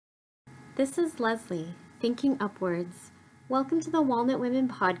This is Leslie, Thinking Upwards. Welcome to the Walnut Women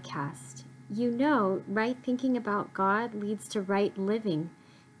podcast. You know, right thinking about God leads to right living.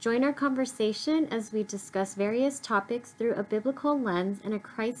 Join our conversation as we discuss various topics through a biblical lens and a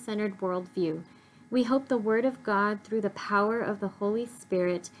Christ-centered worldview. We hope the Word of God, through the power of the Holy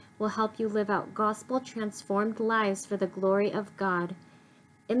Spirit, will help you live out gospel-transformed lives for the glory of God.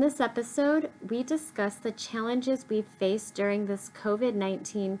 In this episode, we discuss the challenges we've faced during this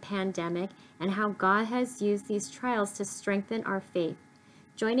COVID-19 pandemic and how God has used these trials to strengthen our faith.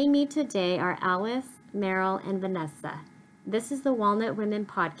 Joining me today are Alice, Meryl, and Vanessa. This is the Walnut Women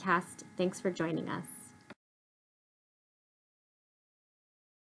podcast. Thanks for joining us.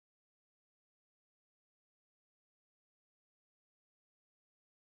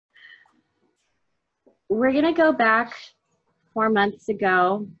 We're going to go back 4 months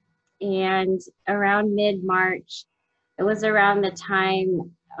ago, and around mid-March, it was around the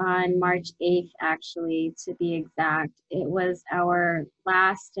time on March 8th, actually, to be exact. It was our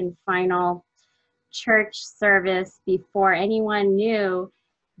last and final church service before anyone knew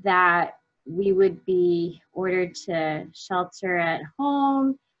that we would be ordered to shelter at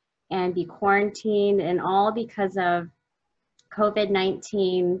home and be quarantined, and all because of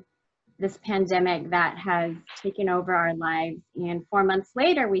COVID-19, this pandemic that has taken over our lives. And 4 months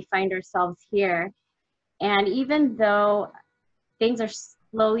later, we find ourselves here. And even though things are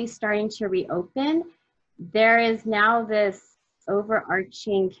slowly starting to reopen, there is now this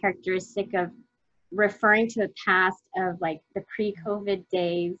overarching characteristic of referring to the past of like the pre-COVID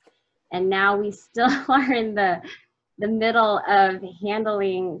days. And now we still are in the middle of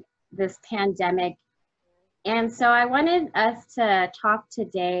handling this pandemic. And so I wanted us to talk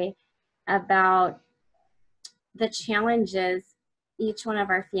today about the challenges each one of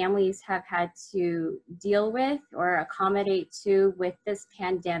our families have had to deal with or accommodate to with this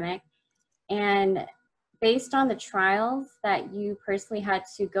pandemic. And based on the trials that you personally had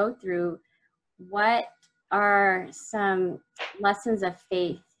to go through, what are some lessons of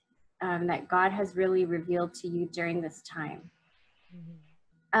faith that God has really revealed to you during this time?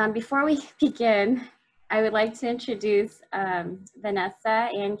 Before we begin, I would like to introduce Vanessa,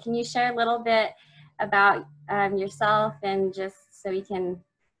 and can you share a little bit about yourself and just so we can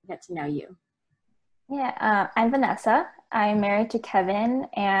get to know you? Yeah, I'm Vanessa. I'm married to Kevin,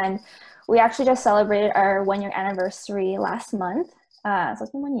 and we actually just celebrated our 1 year anniversary last month. So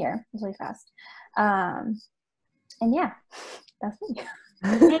it's been 1 year. It was really fast. And yeah, that's me.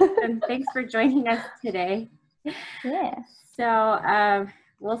 Thanks for joining us today. Yeah. So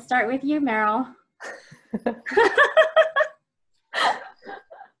we'll start with you, Meryl.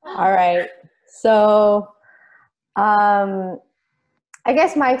 All right. So I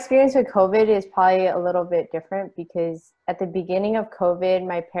guess my experience with COVID is probably a little bit different because at the beginning of COVID,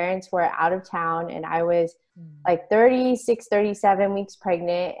 my parents were out of town and I was like 36, 37 weeks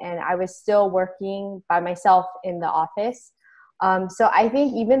pregnant, and I was still working by myself in the office. So I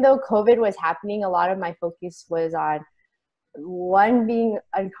think even though COVID was happening, a lot of my focus was on one, being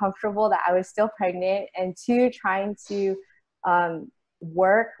uncomfortable that I was still pregnant, and two, trying to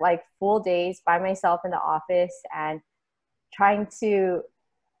work like full days by myself in the office and trying to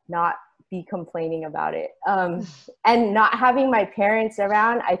not be complaining about it. And not having my parents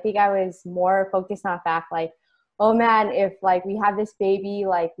around, I think I was more focused on the fact like, oh man, if like we have this baby,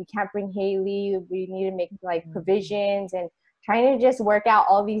 like we can't bring Haley, we need to make like provisions, and trying to just work out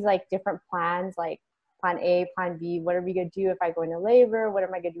all these like different plans, like plan A, plan B, what are we gonna do if I go into labor? What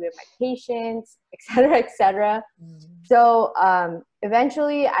am I gonna do with my patients, et cetera, et cetera. So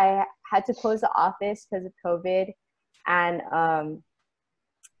eventually I had to close the office because of COVID. And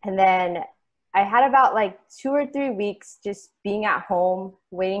then I had about like 2 or 3 weeks just being at home,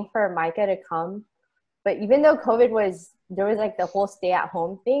 waiting for Micah to come. But even though COVID there was like the whole stay at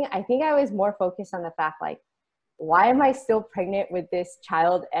home thing, I think I was more focused on the fact like, why am I still pregnant with this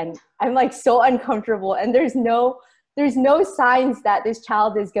child? And I'm like so uncomfortable, and there's no signs that this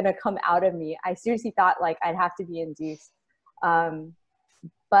child is gonna come out of me. I seriously thought like I'd have to be induced.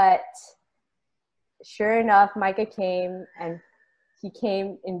 But sure enough, Micah came, and he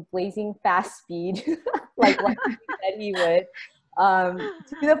came in blazing fast speed, like he said he would,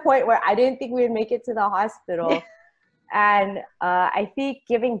 to the point where I didn't think we would make it to the hospital. And I think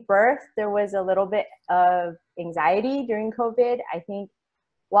giving birth, there was a little bit of anxiety during COVID. I think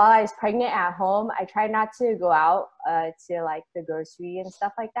while I was pregnant at home, I tried not to go out to like the grocery and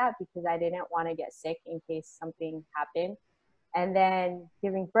stuff like that because I didn't want to get sick in case something happened. And then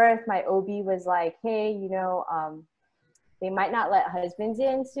giving birth, my OB was like, hey, they might not let husbands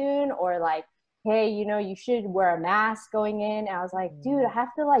in soon, or like hey, you know, you should wear a mask going in. And I was like, dude, I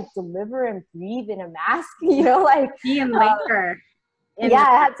have to like deliver and breathe in a mask, you know, like Be in labor. Yeah,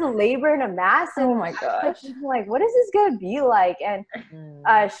 I had to labor in a mask. And Oh my gosh. I'm like, what is this gonna be like? And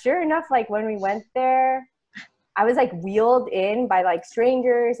sure enough, like when we went there, I was like wheeled in by like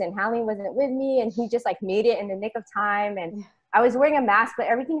strangers, and Hallie wasn't with me, and he just like made it in the nick of time. And I was wearing a mask, but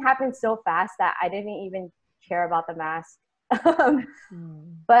everything happened so fast that I didn't even care about the mask.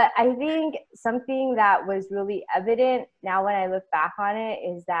 But I think something that was really evident now when I look back on it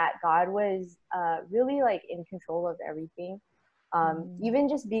is that God was really like in control of everything. Even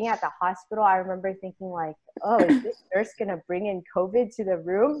just being at the hospital, I remember thinking like, oh, is this nurse gonna bring in COVID to the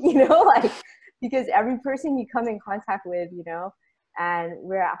room? You know, like, because every person you come in contact with, you know, and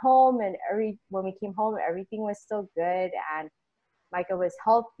we're at home, and when we came home, everything was still good, and Micah was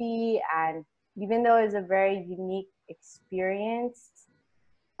healthy. And even though it was a very unique experience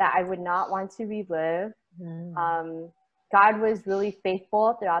that I would not want to relive, God was really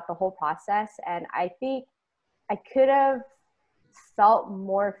faithful throughout the whole process. And I think I could have felt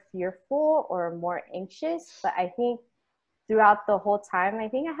more fearful or more anxious, but I think throughout the whole time, I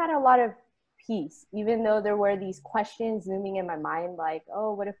think I had a lot of peace, even though there were these questions looming in my mind, like,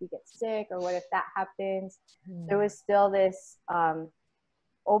 oh, what if we get sick, or what if that happens? There was still this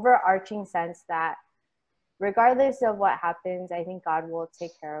overarching sense that regardless of what happens, I think God will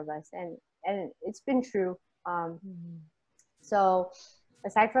take care of us. And it's been true. So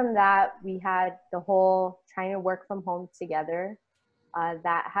aside from that, we had the whole trying to work from home together.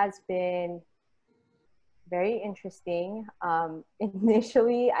 That has been very interesting.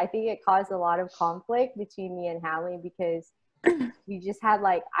 Initially, I think it caused a lot of conflict between me and Hallie, because we just had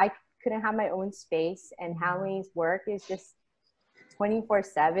like, I couldn't have my own space, and Hallie's work is just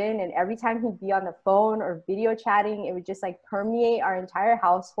 24/7, and every time he'd be on the phone or video chatting, it would just like permeate our entire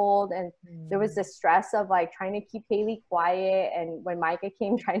household. And there was the stress of like trying to keep Haley quiet, and when Micah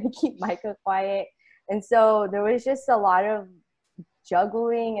came, trying to keep Micah quiet. And so there was just a lot of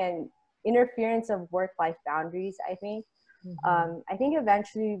juggling and interference of work-life boundaries, I think. I think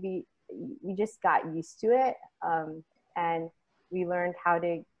eventually we just got used to it, and we learned how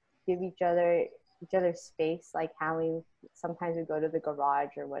to give each other space. Like Hallie sometimes would go to the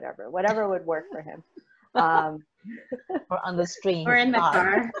garage or whatever would work for him. Or on the street. Or in the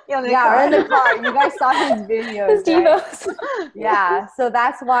car. Or in the car. You guys saw his videos. Right? Yeah, so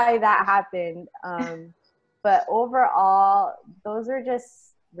that's why that happened. But overall, those are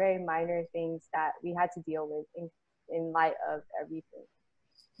just very minor things that we had to deal with in light of everything.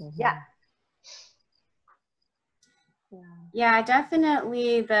 Yeah,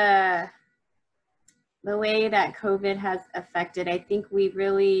 definitely the way that COVID has affected, I think we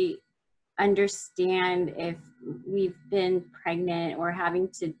really understand if we've been pregnant or having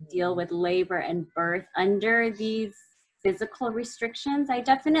to deal with labor and birth under these physical restrictions. I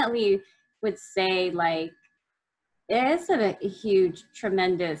definitely would say like it is a huge,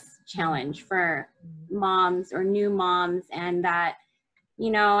 tremendous challenge for moms or new moms, and that, you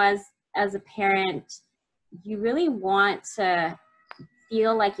know, as a parent, you really want to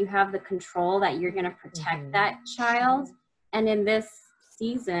feel like you have the control, that you're going to protect that child. And in this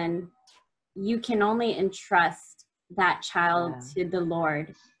season, you can only entrust that child to the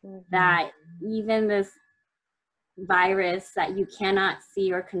Lord. That even this virus that you cannot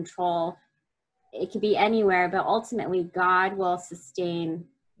see or control, it could be anywhere, but ultimately God will sustain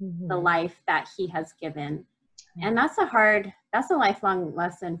the life that he has given. And that's a lifelong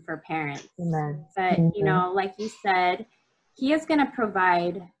lesson for parents. But, you know, like you said, he is going to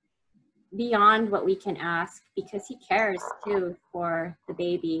provide beyond what we can ask, because he cares too for the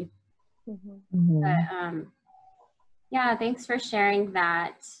baby. But yeah, thanks for sharing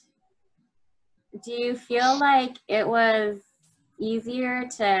that. Do you feel like it was easier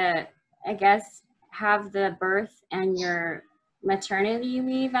to, I guess, have the birth and your maternity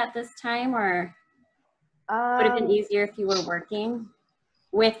leave at this time, or would it have been easier if you were working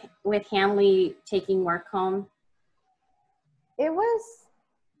with Hamley taking work home? It was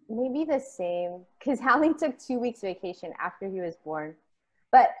maybe the same, because Hallie took 2 weeks vacation after he was born.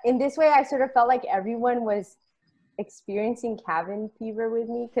 But in this way, I sort of felt like everyone was experiencing cabin fever with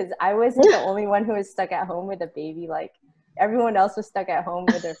me, because I wasn't the only one who was stuck at home with a baby. Like everyone else was stuck at home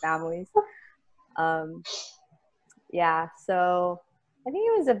with their families. Yeah, so I think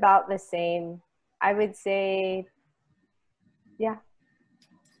it was about the same. I would say, yeah.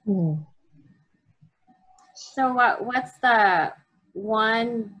 So what's the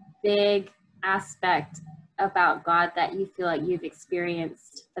one big aspect about God that you feel like you've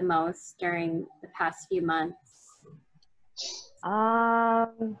experienced the most during the past few months?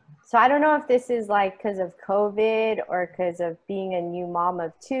 So I don't know if this is like because of COVID or because of being a new mom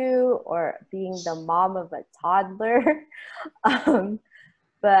of two or being the mom of a toddler.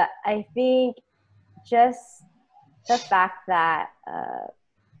 But I think just the fact that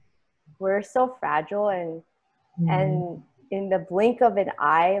we're so fragile and in the blink of an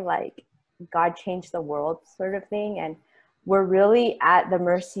eye, like God changed the world sort of thing. And we're really at the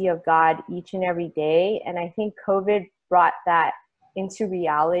mercy of God each and every day. And I think COVID brought that into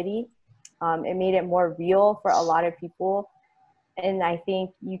reality. It made it more real for a lot of people. And I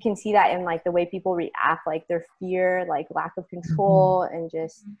think you can see that in like the way people react, like their fear, like lack of control, and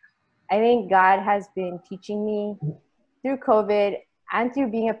just, I think God has been teaching me through COVID and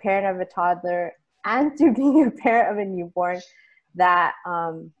through being a parent of a toddler and through being a parent of a newborn that,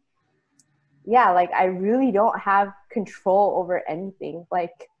 like I really don't have control over anything.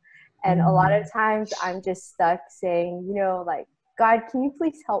 Like, and a lot of times I'm just stuck saying, like, God, can you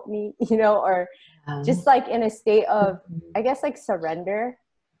please help me, or just like in a state of, I guess, like surrender.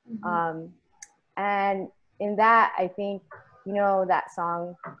 And in that, I think, that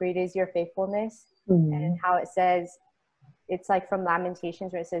song, Great Is Your Faithfulness, and how it says, it's like from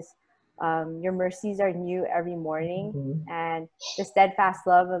Lamentations where it says, your mercies are new every morning, and the steadfast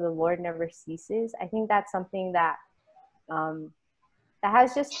love of the Lord never ceases. I think that's something that that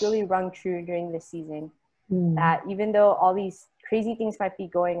has just really rung true during this season. That even though all these crazy things might be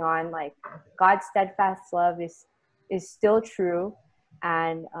going on, like God's steadfast love is still true,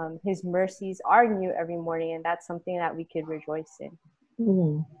 and His mercies are new every morning, and that's something that we could rejoice in.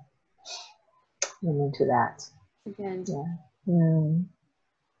 I'm into that. Again. Yeah.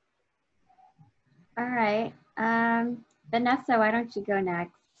 All right. Vanessa, why don't you go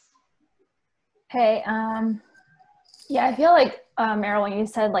next? Okay. Yeah, I feel like, Meryl, when you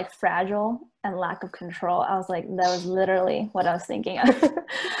said like fragile and lack of control, I was like, that was literally what I was thinking of.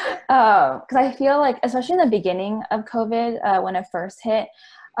 Because I feel like, especially in the beginning of COVID, when it first hit,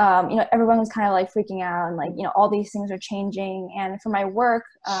 everyone was kind of like freaking out and like, all these things are changing. And for my work,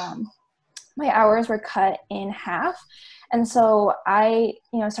 my hours were cut in half. And so I,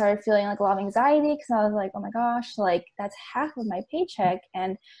 started feeling like a lot of anxiety because I was like, oh my gosh, like that's half of my paycheck.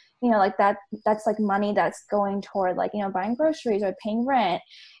 And, like that's like money that's going toward like, buying groceries or paying rent.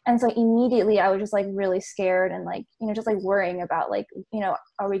 And so immediately I was just like really scared and like, just like worrying about like,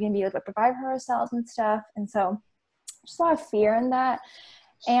 are we going to be able to provide for ourselves and stuff? And so just a lot of fear in that.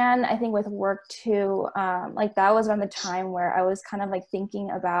 And I think with work too, like that was around the time where I was kind of like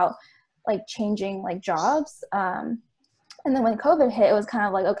thinking about like changing like jobs. And then when COVID hit, it was kind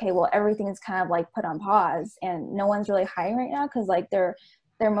of like, okay, well, everything is kind of like put on pause and no one's really hiring right now because like they're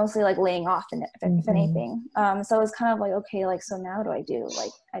mostly like laying off if anything. So it was kind of like, okay, like, so now what do I do? Like,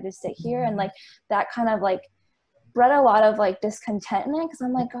 I just sit here, and like that kind of like bred a lot of like discontentment because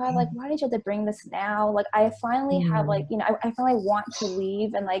I'm like, God, like, why did you have to bring this now? Like, I finally have like, I finally want to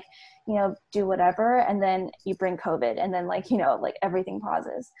leave and like, do whatever. And then you bring COVID and then like, like everything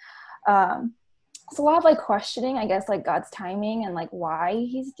pauses. So a lot of like questioning, I guess, like God's timing and like why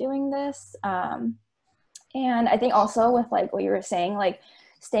He's doing this. And I think also with like what you were saying, like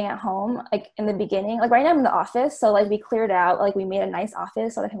staying at home, like in the beginning, like right now I'm in the office. So like we cleared out, like we made a nice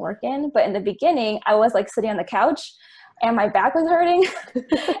office so I can work in. But in the beginning, I was like sitting on the couch and my back was hurting.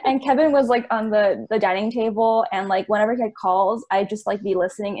 And Kevin was like on the dining table. And like whenever he had calls, I'd just like be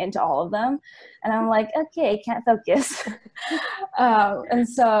listening into all of them. And I'm like, okay, can't focus. And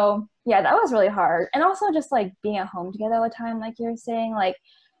so, yeah, that was really hard. And also just like being at home together all the time, like you were saying, like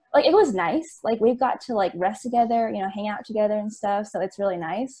it was nice. Like we've got to like rest together, hang out together and stuff. So it's really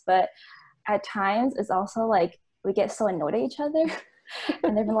nice. But at times it's also like we get so annoyed at each other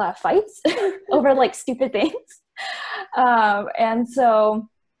and there've been a lot of fights over like stupid things. And so,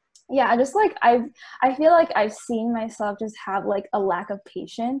 yeah, just like I feel like I've seen myself just have like a lack of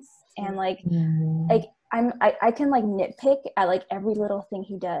patience and like I can like nitpick at like every little thing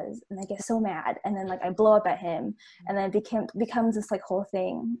he does and I get so mad and then like I blow up at him and then it becomes this like whole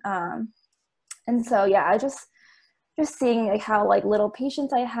thing. And so, yeah, I just seeing like how like little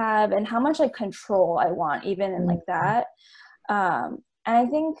patience I have and how much like control I want even in like that. And I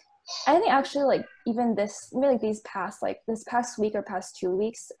think actually like even this past week or past 2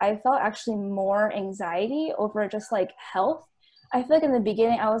 weeks, I felt actually more anxiety over just like health. I feel like in the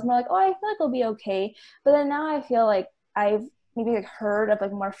beginning I was more like, oh, I feel like I'll be okay. But then now I feel like I've maybe like heard of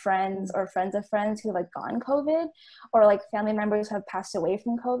like more friends or friends of friends who have like gotten COVID or like family members who have passed away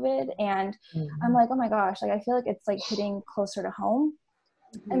from COVID. And I'm like, oh my gosh, like I feel like it's like hitting closer to home.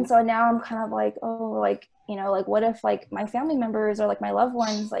 And so now I'm kind of like, oh, like, like what if like my family members or like my loved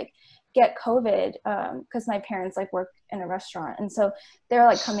ones like get COVID because my parents like work in a restaurant, and so they're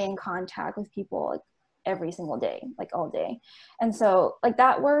like coming in contact with people like every single day, like all day. And so like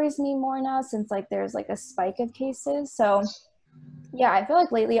that worries me more now since like there's like a spike of cases. So yeah, I feel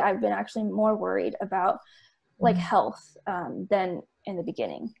like lately I've been actually more worried about like health than in the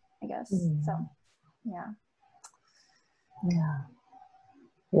beginning, I guess. So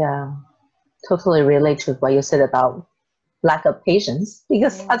Yeah, totally relate to what you said about lack of patience,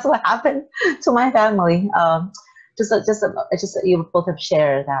 because that's what happened to my family. Just you both have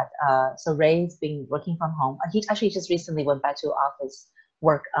shared that. So Ray's been working from home. He actually just recently went back to office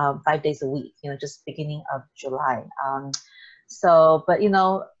work 5 days a week. Just beginning of July. So, but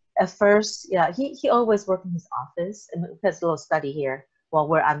at first, yeah, he always worked in his office, and he has a little study here. Well,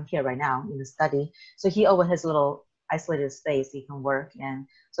 where I'm here right now in the study, so he always has a little isolated space he can work. And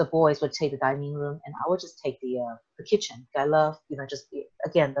so boys would take the dining room, and I would just take the kitchen. I love, just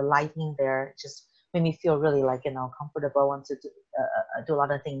again, the lighting there just made me feel really like, comfortable, want to do a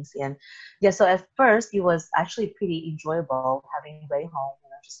lot of things. And yeah, so at first it was actually pretty enjoyable having Ray home,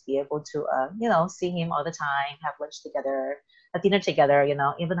 just be able to, see him all the time, have lunch together, have dinner together,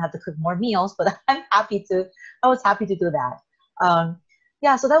 even have to cook more meals, but I was happy to do that.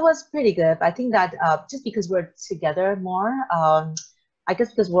 Yeah, so that was pretty good. I think that just because we're together more, I guess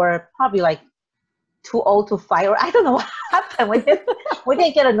because we're probably like too old to fight, or I don't know what happened. We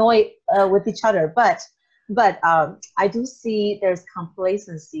didn't get annoyed with each other, but I do see there's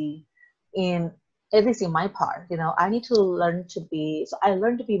complacency in, at least in my part. I need to learn to be. So I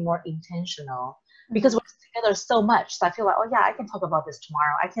learned to be more intentional because we're together so much. So I feel like, oh yeah, I can talk about this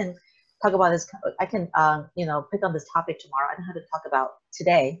tomorrow. I can talk about this. I can pick on this topic tomorrow. I don't have to talk about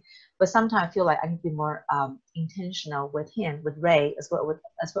today. But sometimes I feel like I need to be more intentional with him, with Ray, as well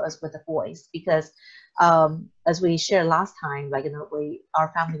as with the boys, because as we shared last time, like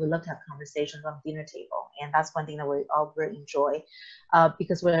our family, we love to have conversations on the dinner table, and that's one thing that we all really enjoy,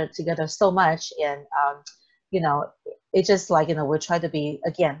 because we're together so much, and it's just like we try to be,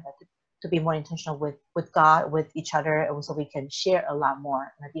 again, to be more intentional with God, with each other, and so we can share a lot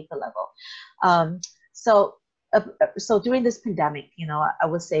more on a deeper level. So during this pandemic, I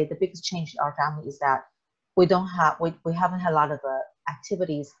would say the biggest change in our family is that we haven't had a lot of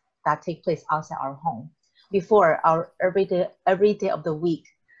activities that take place outside our home. Before, our every day of the week,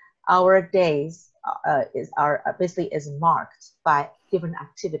 our days basically is marked by different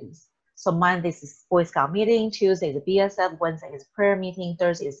activities. So Mondays is Boy Scout meeting, Tuesday is a BSF, Wednesday is prayer meeting,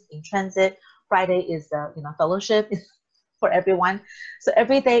 Thursday is in transit, Friday is fellowship for everyone. So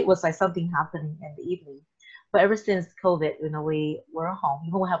every day was like something happening in the evening. But ever since COVID, we were at home.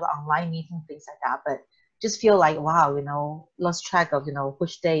 Even we have online meetings, things like that. But just feel like, wow, lost track of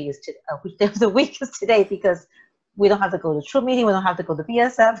which day of the week is today, because we don't have to go to true meeting, we don't have to go to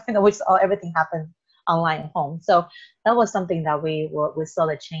BSF, which everything happens online at home. So that was something that we saw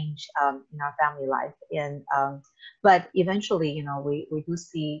the change in our family life. And but eventually, we do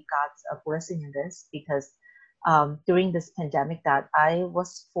see God's blessing in this, because during this pandemic that I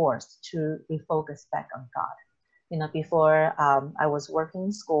was forced to refocus back on God. Before I was working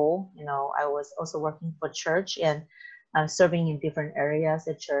in school, I was also working for church and serving in different areas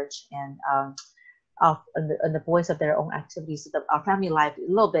at church, and and the boys have their own activities. So our family life, a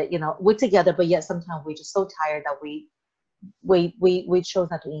little bit, we're together, but yet sometimes we're just so tired that we chose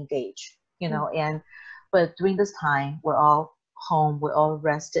not to engage, but during this time, we're all home, we're all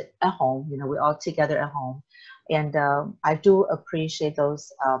rested at home, we're all together at home. And I do appreciate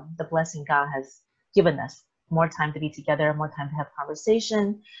those, the blessing God has given us. More time to be together, more time to have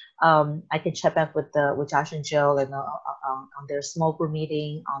conversation. I can check back with Josh and Jill, and on their small group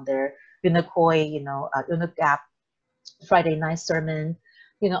meeting, on their Unicoi, Unicap Friday night sermon,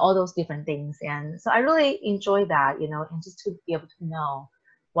 all those different things. And so I really enjoy that, and just to be able to know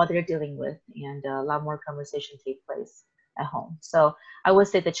what they're dealing with, and a lot more conversation take place at home. So I would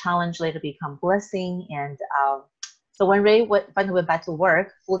say the challenge later become blessing. And so when Ray finally went back to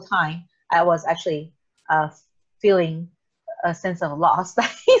work full time, I was actually feeling a sense of loss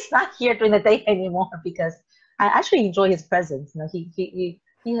that he's not here during the day anymore, because I actually enjoy his presence. He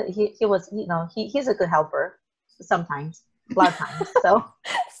was, he's a good helper sometimes, a lot of times. So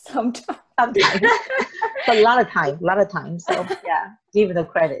sometimes, but a lot of times. So yeah, give him the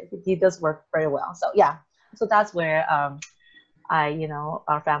credit. He does work very well. So yeah, so that's where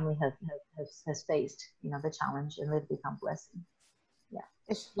our family has faced, the challenge, and they've become blessing. Yeah.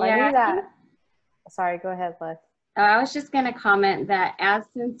 It's funny that. Sorry, go ahead, Les. I was just going to comment that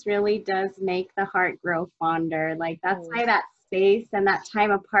absence really does make the heart grow fonder. Like, that's why that space and that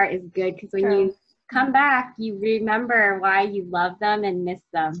time apart is good, because when you come back, you remember why you love them and miss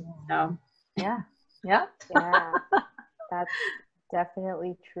them. So Yeah. Yeah, that's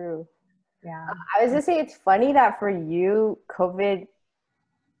definitely true. Yeah. I was gonna say, it's funny that for you, COVID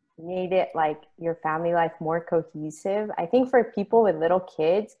made it like your family life more cohesive. I think for people with little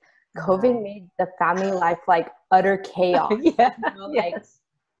kids, COVID made the family life like utter chaos. Yeah. You know, like, Yes.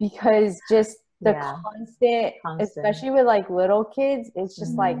 because just the Yeah. constant, Constant. especially with like little kids, it's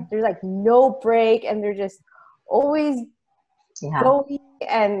just like Mhm. there's like no break, and they're just always Yeah. going,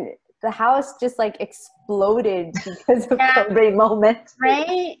 and the house just like exploded because of Yeah. COVID. Great moment.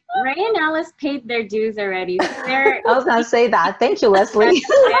 Ray and Alice paid their dues already. So they're I was gonna say that. Thank you, Leslie.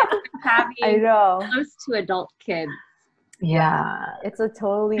 I having know. close to adult kids. Yeah. It's a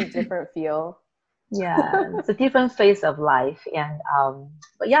totally different feel. Yeah, it's a different phase of life. And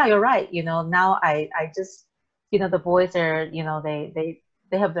but yeah, you're right. Now I just, the boys are, they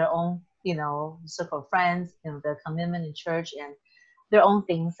have their own, circle of friends, their commitment in church and their own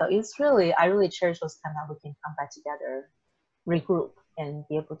things. So I really cherish those time that we can come back together, regroup, and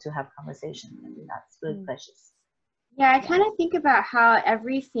be able to have conversation. I think that's really precious. Yeah, I kind of think about how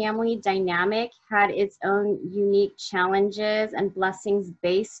every family dynamic had its own unique challenges and blessings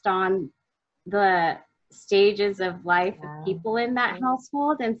based on the stages of life of people in that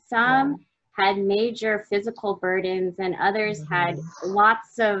household. And some had major physical burdens, and others had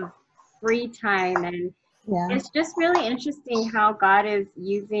lots of free time. And it's just really interesting how God is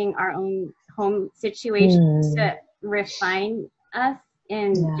using our own home situation to refine us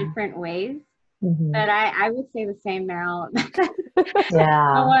in different ways. But I would say the same, Meryl.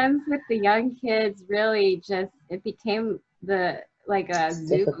 The ones with the young kids really just, it became like a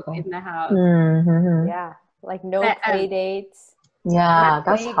zoo in the house. Yeah, like no play dates. Yeah,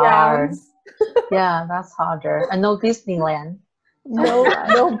 that's hard. Yeah, that's harder. And no Disneyland.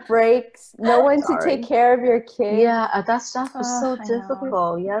 No breaks. No one to take care of your kids. Yeah, that stuff was so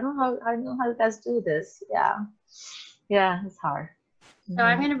difficult. Yeah, I don't know how you guys do this. Yeah, it's hard. So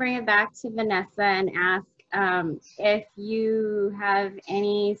I'm going to bring it back to Vanessa and ask if you have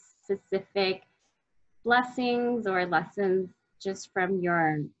any specific blessings or lessons just from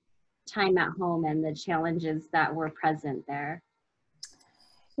your time at home and the challenges that were present there.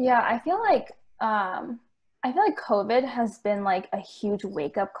 Yeah, I feel like COVID has been like a huge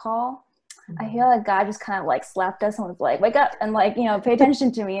wake-up call. I feel like God just kind of like slapped us and was like, wake up and like, pay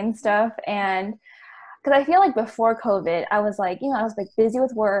attention to me and stuff. And because I feel like before COVID, I was like, I was like busy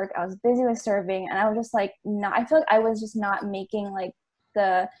with work, I was busy with serving, and I was just like, I feel like I was just not making like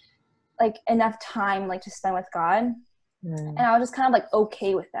enough time like to spend with God. And I was just kind of like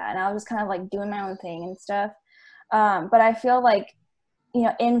okay with that. And I was just kind of like doing my own thing and stuff. But I feel like,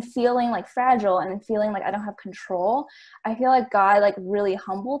 in feeling like fragile and feeling like I don't have control, I feel like God like really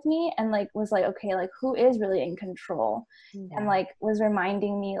humbled me and like was like, okay, like who is really in control? And like was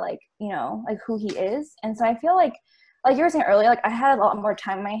reminding me like, like who he is. And so I feel like you were saying earlier, like I had a lot more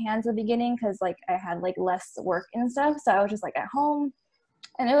time in my hands at the beginning because like I had like less work and stuff. So I was just like at home.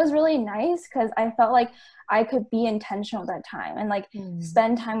 And it was really nice because I felt like I could be intentional that time and like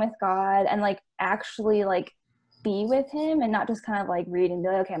spend time with God and like actually like be with him and not just kind of like read and be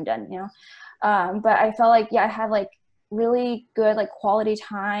like, okay, I'm done, but I felt like I had like really good like quality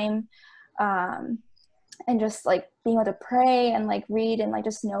time and just like being able to pray and like read and like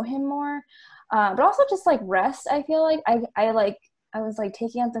just know him more, but also just like rest. I feel like I was like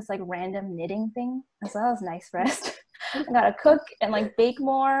taking up this like random knitting thing, and so that was nice rest. I got to cook and like bake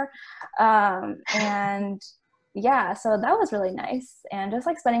more, and yeah, so that was really nice. And just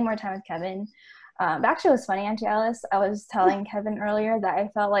like spending more time with Kevin. Actually, it was funny, Auntie Alice. I was telling Kevin earlier that I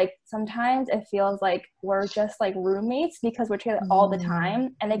felt like sometimes it feels like we're just like roommates because we're together all the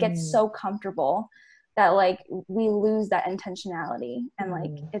time, and it gets so comfortable that like we lose that intentionality, and like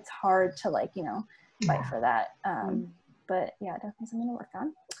it's hard to like fight for that. But yeah, definitely something to work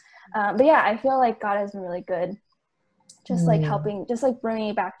on. But yeah, I feel like God has been really good. Just like helping, just like bringing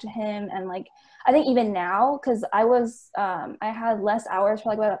it back to him. And like I think even now, because I had less hours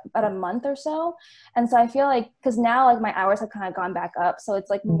for like about a month or so, and so I feel like because now like my hours have kind of gone back up, so it's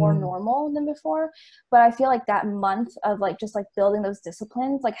like more normal than before. But I feel like that month of like just like building those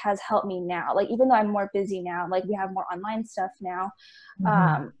disciplines like has helped me now. Like even though I'm more busy now, like we have more online stuff now,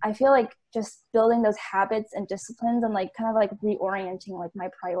 I feel like just building those habits and disciplines and like kind of like reorienting like my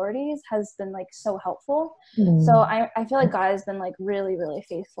priorities has been like so helpful. So I feel like God has been like really, really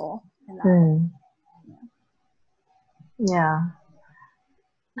faithful in that. Yeah.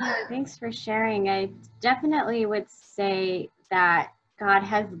 Thanks for sharing. I definitely would say that God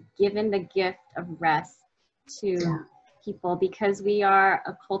has given the gift of rest to people because we are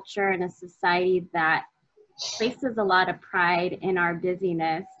a culture and a society that places a lot of pride in our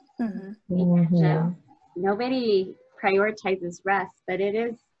busyness. And just nobody prioritizes rest, but it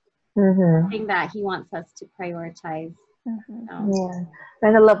is something that he wants us to prioritize. Yeah,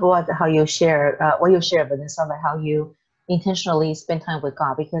 and I love how you share Vanessa, like how you intentionally spend time with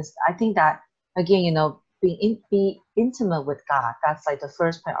God, because I think that again, you know, be intimate with God. That's like the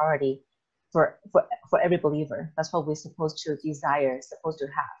first priority for every believer. That's what we're supposed to desire, supposed to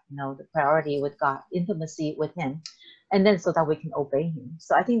have. You know, the priority with God, intimacy with Him, and then so that we can obey Him.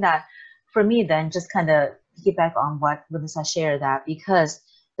 So I think that for me, then just kind of piggyback on what Vanessa shared, that because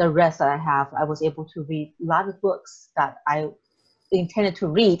the rest that I have, I was able to read a lot of books that I intended to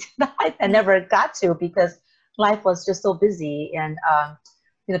read that I never got to because life was just so busy and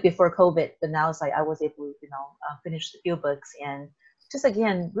you know, before COVID. But now it's like I was able to, you know, finish a few books, and just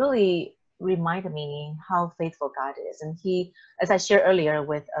again really reminded me how faithful God is. And He, as I shared earlier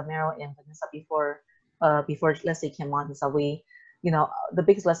with Meryl and Vanessa before Leslie came on, so we, you know, the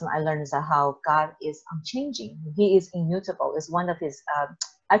biggest lesson I learned is that how God is unchanging. He is immutable. It's one of His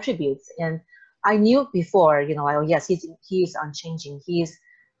attributes. And I knew before, you know, yes, he is unchanging. He is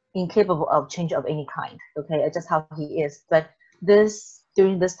incapable of change of any kind. Okay, it's just how He is. But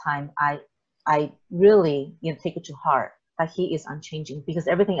during this time, I really, you know, take it to heart that He is unchanging, because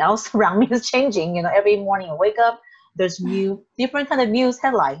everything else around me is changing. You know, every morning I wake up, there's different kind of news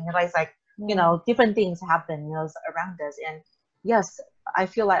headline. You know, it's like, you know, different things happen, you know, around us. And yes, I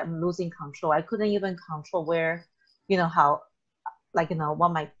feel like I'm losing control. I couldn't even control where, you know, how, like, you know,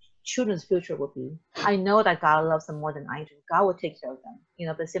 what my children's future would be. I know that God loves them more than I do. God will take care of them. You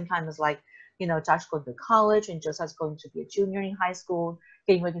know, but at the same time, it's like, you know, Josh going to college and Joseph's going to be a junior in high school,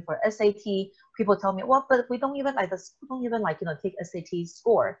 getting ready for SAT. People tell me, well, but we don't even like, the school don't even like, you know, take SAT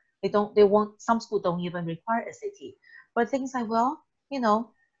score. Some schools don't even require SAT. But things like, well, you know,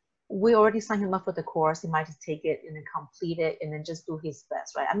 we already signed him up for the course. He might just take it and then complete it and then just do his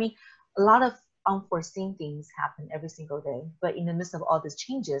best, right? I mean, a lot of unforeseen things happen every single day. But in the midst of all these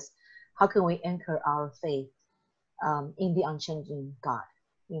changes, how can we anchor our faith in the unchanging God?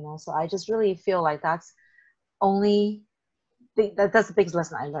 You know, so I just really feel like that's the biggest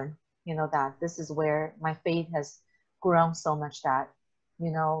lesson I learned. You know, that this is where my faith has grown so much that, you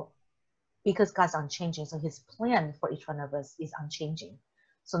know, because God's unchanging, so His plan for each one of us is unchanging.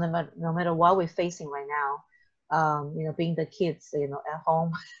 So no matter what we're facing right now, you know, being the kids, you know, at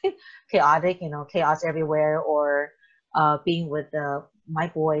home, chaotic, you know, chaos everywhere, or being with my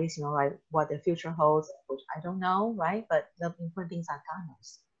boys, you know, like what their future holds, which I don't know, right? But the important things are God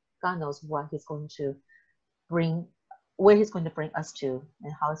knows. God knows what He's going to bring, where He's going to bring us to,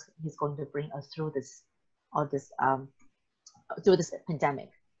 and how He's going to bring us through through this pandemic.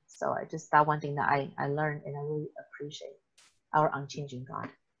 So that one thing that I learned, and I really appreciate our unchanging God.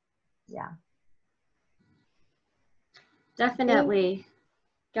 Yeah. Definitely.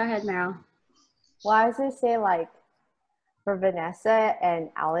 Go ahead, Meryl. Well, I was gonna say, like, for Vanessa and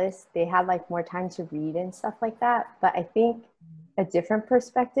Alice, they had like more time to read and stuff like that. But I think a different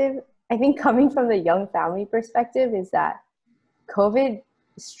perspective, I think coming from the young family perspective, is that COVID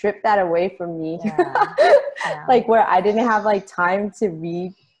stripped that away from me. Yeah. Yeah. Like, where I didn't have like time to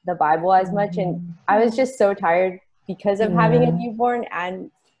read the Bible as much, and I was just so tired because of having a newborn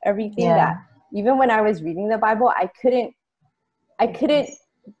and everything, that even when I was reading the Bible, I couldn't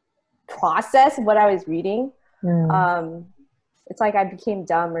process what I was reading. It's like I became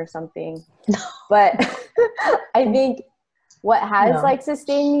dumb or something. But I think what has like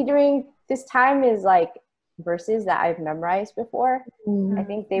sustained me during this time is like verses that I've memorized before. I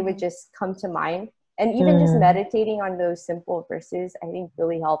think they would just come to mind, and even just meditating on those simple verses, I think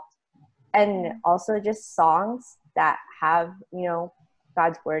really helped. And also just songs that have, you know,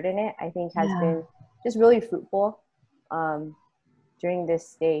 God's word in it, I think has been just really fruitful during this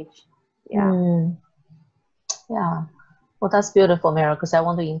stage. Yeah. Yeah. Well, that's beautiful, Meryl, because I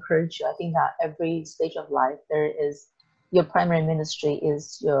want to encourage you. I think that every stage of life, your primary ministry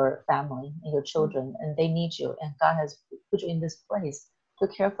is your family and your children, and they need you, and God has put you in this place to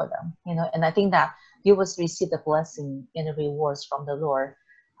care for them, you know. And I think that you will receive the blessing and the rewards from the Lord.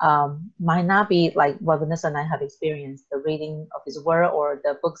 Might not be like what Vanessa and I have experienced, the reading of His word or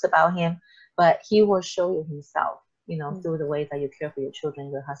the books about Him, but He will show you Himself, you know, through the way that you care for your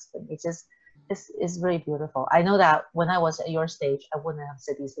children, your husband. It's just, is really beautiful. I know that when I was at your stage, I wouldn't have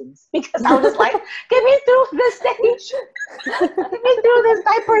said these things because I was just like, get me through this stage. Get me through this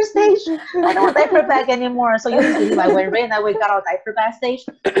diaper stage. I don't want diaper bag anymore. So usually, like when Ray and I got our diaper bag stage,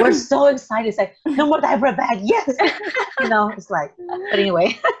 we're so excited. It's like, no more diaper bag. Yes. You know, it's like, but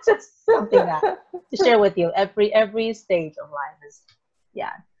anyway, just something that to share with you. Every stage of life is,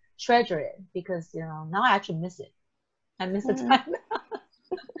 yeah, treasure it, because, you know, now I actually miss it. I miss the time.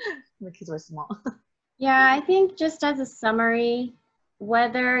 The kids were small. Yeah, I think just as a summary,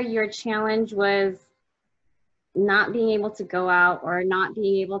 whether your challenge was not being able to go out or not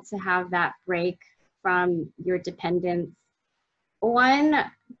being able to have that break from your dependence, one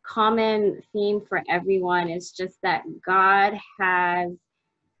common theme for everyone is just that God has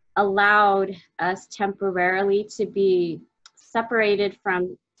allowed us temporarily to be separated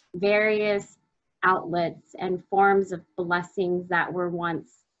from various outlets and forms of blessings that were once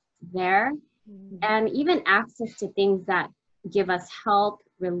there, and even access to things that give us help,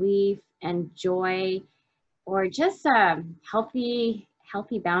 relief, and joy, or just healthy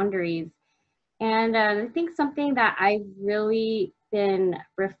boundaries. And I think something that I've really been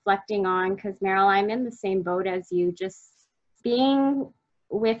reflecting on, because Meryl, I'm in the same boat as you, just being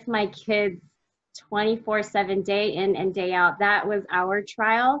with my kids 24/7, day in and day out, that was our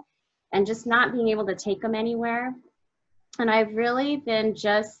trial, and just not being able to take them anywhere. And I've really been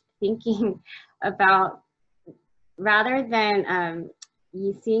just thinking about, rather than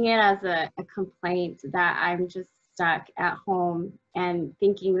you seeing it as a complaint that I'm just stuck at home and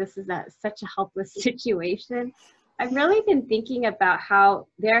thinking this is such a helpless situation, I've really been thinking about how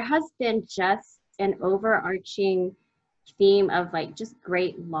there has been just an overarching theme of like just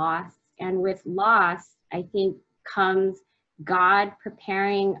great loss. And with loss, I think comes God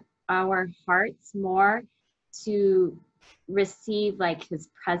preparing our hearts more to receive like his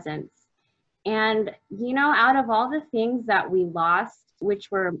presence. And, you know, out of all the things that we lost, which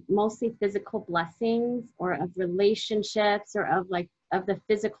were mostly physical blessings or of relationships or of the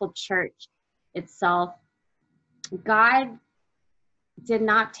physical church itself, God did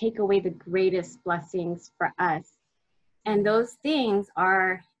not take away the greatest blessings for us. And those things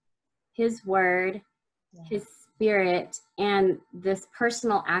are his word, his spirit, and this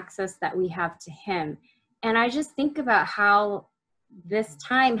personal access that we have to him. And I just think about how this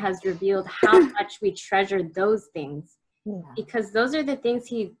time has revealed how much we treasure those things, because those are the things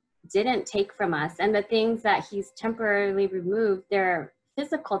he didn't take from us. And the things that he's temporarily removed, they're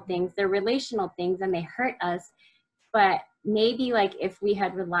physical things, they're relational things, and they hurt us. But maybe like if we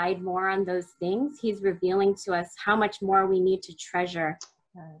had relied more on those things, he's revealing to us how much more we need to treasure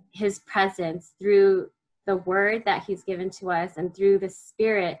his presence through the word that he's given to us and through the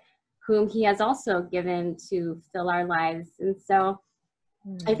spirit whom he has also given to fill our lives. And so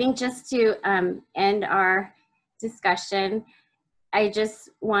I think just to end our discussion, I just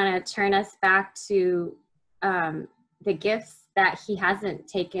want to turn us back to the gifts that he hasn't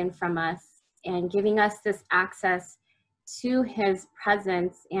taken from us and giving us this access to his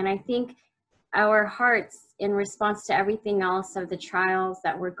presence. And I think our hearts, in response to everything else of the trials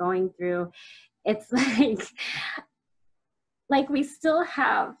that we're going through, it's like we still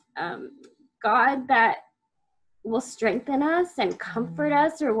have God that will strengthen us and comfort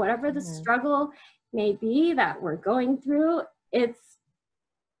us, or whatever the struggle may be that we're going through.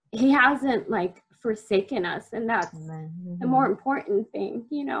 He hasn't like forsaken us, and that's the more important thing,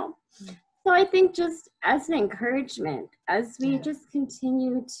 you know. So I think just as an encouragement, as we just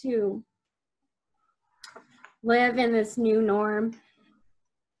continue to live in this new norm,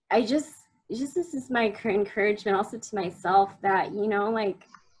 this is my encouragement also to myself, that, you know, like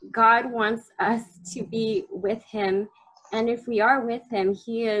God wants us to be with him. And if we are with him,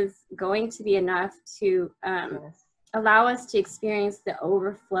 he is going to be enough to allow us to experience the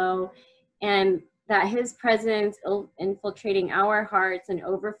overflow, and that his presence infiltrating our hearts and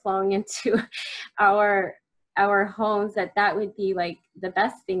overflowing into our homes, that would be like the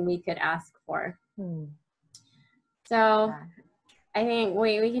best thing we could ask for. So I think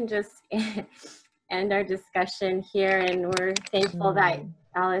we can just end our discussion here, and we're thankful that,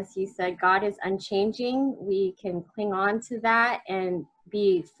 Alice, you said God is unchanging. We can cling on to that and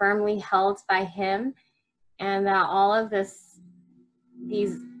be firmly held by him, and that all of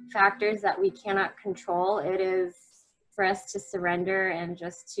these factors that we cannot control, it is for us to surrender and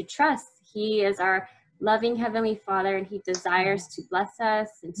just to trust. He is our loving Heavenly Father, and he desires to bless us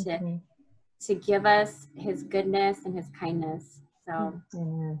and to give us his goodness and his kindness. So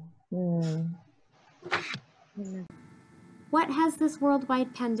what has this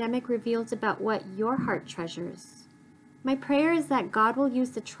worldwide pandemic revealed about what your heart treasures? My prayer is that God will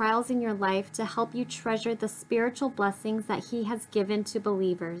use the trials in your life to help you treasure the spiritual blessings that He has given to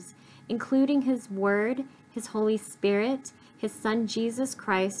believers, including His Word, His Holy Spirit, His Son Jesus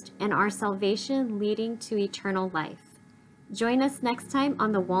Christ, and our salvation leading to eternal life. Join us next time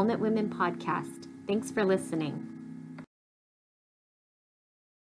on the Walnut Women Podcast. Thanks for listening.